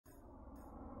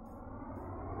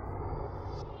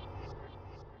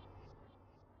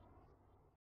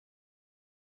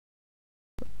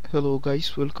Hello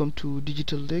guys, welcome to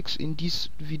Digital Dex. In this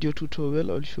video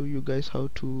tutorial I'll show you guys how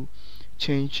to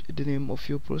change the name of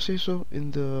your processor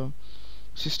in the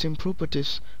system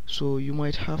properties. So you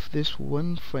might have this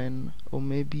one friend or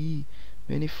maybe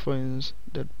many friends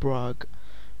that brag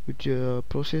with their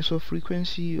processor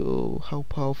frequency or how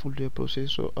powerful their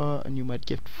processor are, and you might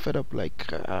get fed up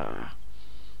like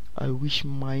I wish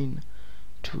mine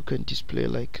too can display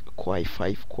like Core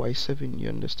i5, Core i7, you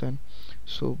understand?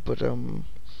 So but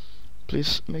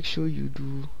please make sure you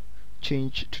do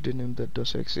change to the name that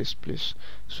does exist, please.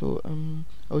 So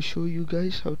I'll show you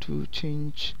guys how to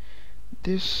change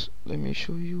this. Let me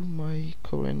show you my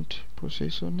current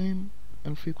processor name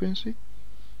and frequency.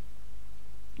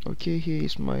 Okay, here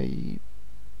is my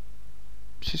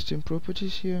system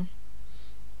properties here.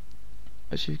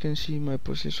 As you can see, my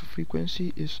processor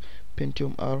frequency is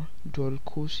Pentium R dual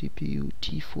core CPU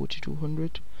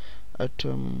T4200 at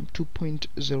 2.0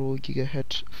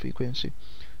 gigahertz frequency.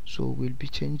 So we'll be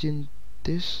changing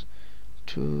this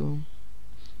to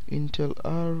Intel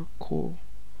R Core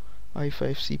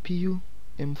i5 CPU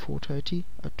M430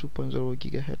 at 2.0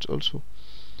 gigahertz also.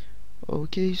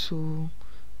 Okay, so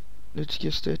let's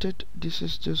get started. This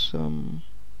is just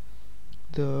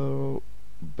the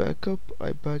backup.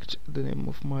 I backed the name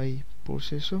of my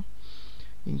processor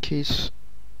in case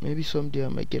maybe someday I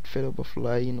might get fed up of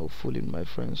lying or fooling my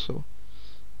friends, so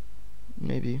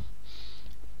maybe.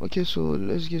 Okay, so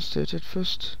let's get started.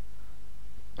 First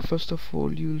of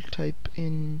all, you'll type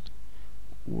in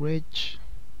reg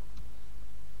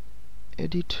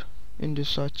edit in the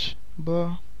search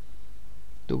bar,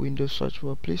 the Windows search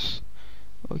bar, please.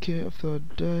 Okay, after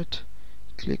that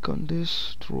click on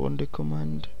this to run the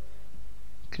command.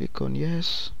 Click on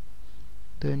yes,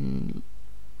 then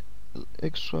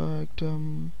extract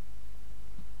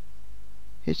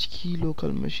HKey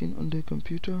local machine on the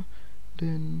computer,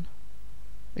 then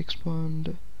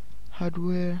expand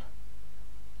hardware,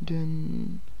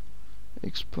 then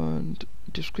expand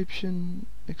description,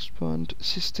 expand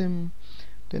system,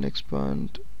 then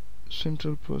expand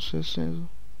central processor.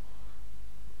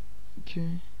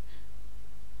 Okay,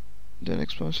 then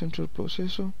expand central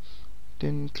processor,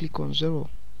 then click on 0.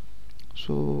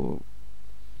 So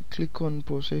click on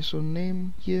processor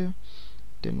name here,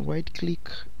 then right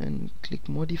click and click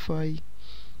modify.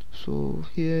 So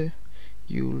here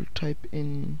you'll type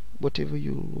in whatever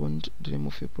you want the name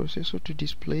of your processor to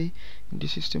display in the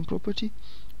system property.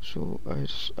 So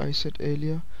as I said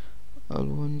earlier, I'll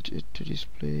want it to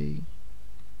display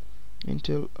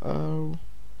Intel R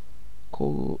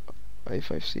Core i5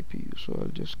 CPU. So I'll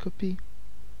just copy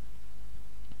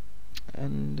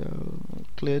and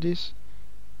clear this,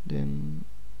 then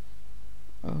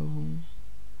I'll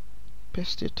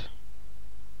paste it.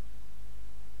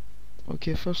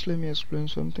 Okay, first let me explain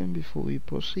something before we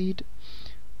proceed.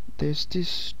 There's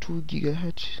this 2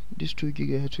 gigahertz. This 2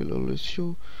 gigahertz will always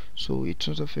show, so it's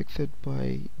not affected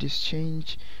by this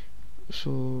change.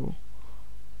 So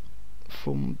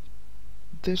from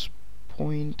this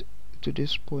point to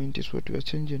this point is what we are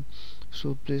changing.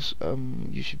 So please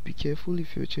you should be careful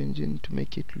if you're changing to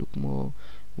make it look more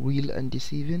real and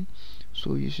deceiving.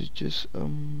 So you should just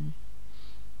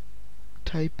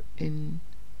type in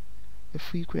a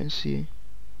frequency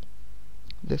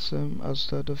the same as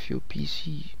that of your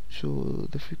PC. So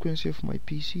the frequency of my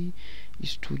PC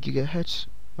is 2 gigahertz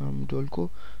dual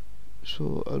core,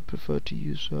 so I'll prefer to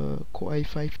use Core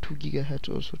i5 2 gigahertz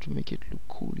also to make it look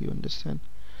cool, you understand?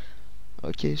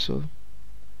 Okay, so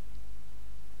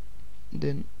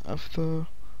then after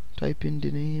typing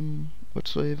the name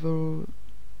whatsoever,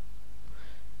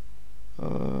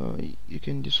 you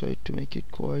can decide to make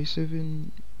it Core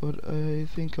i7, but I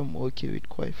think I'm okay with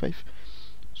Core i5.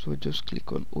 So just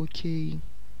click on OK,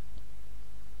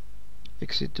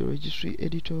 exit the registry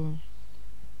editor,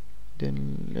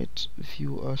 then let's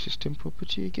view our system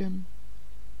property again.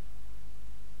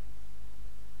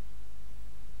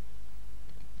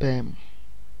 Bam!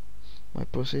 My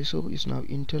processor is now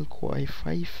Intel Core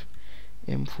i5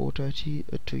 M430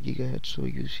 at 2 gigahertz. So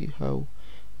you see how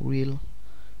real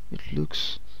it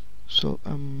looks. So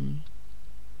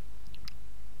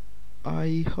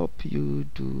I hope you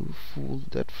do fool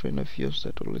that friend of yours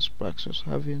that always brags as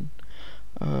having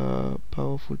a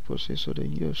powerful processor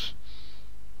than yours.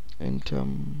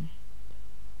 And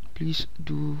please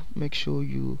do make sure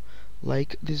you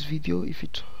like this video. If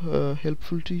it's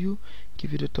helpful to you,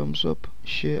 give it a thumbs up,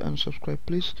 share and subscribe,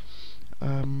 please.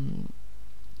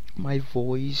 My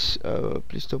voice,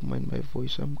 please don't mind my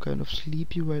voice. I'm kind of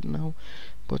sleepy right now,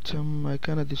 but I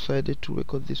kind of decided to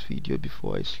record this video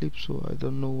before I sleep, so I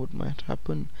don't know what might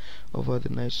happen over the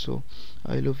night. So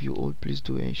I love you all. Please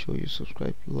do ensure you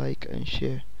subscribe, like and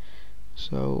share.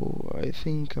 So I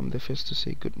think I'm the first to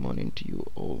say good morning to you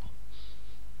all.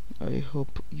 I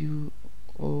hope you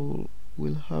all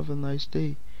will have a nice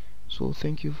day. So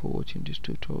thank you for watching this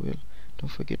tutorial. Don't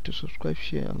forget to subscribe,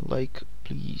 share and like,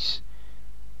 please.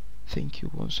 Thank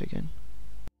you once again.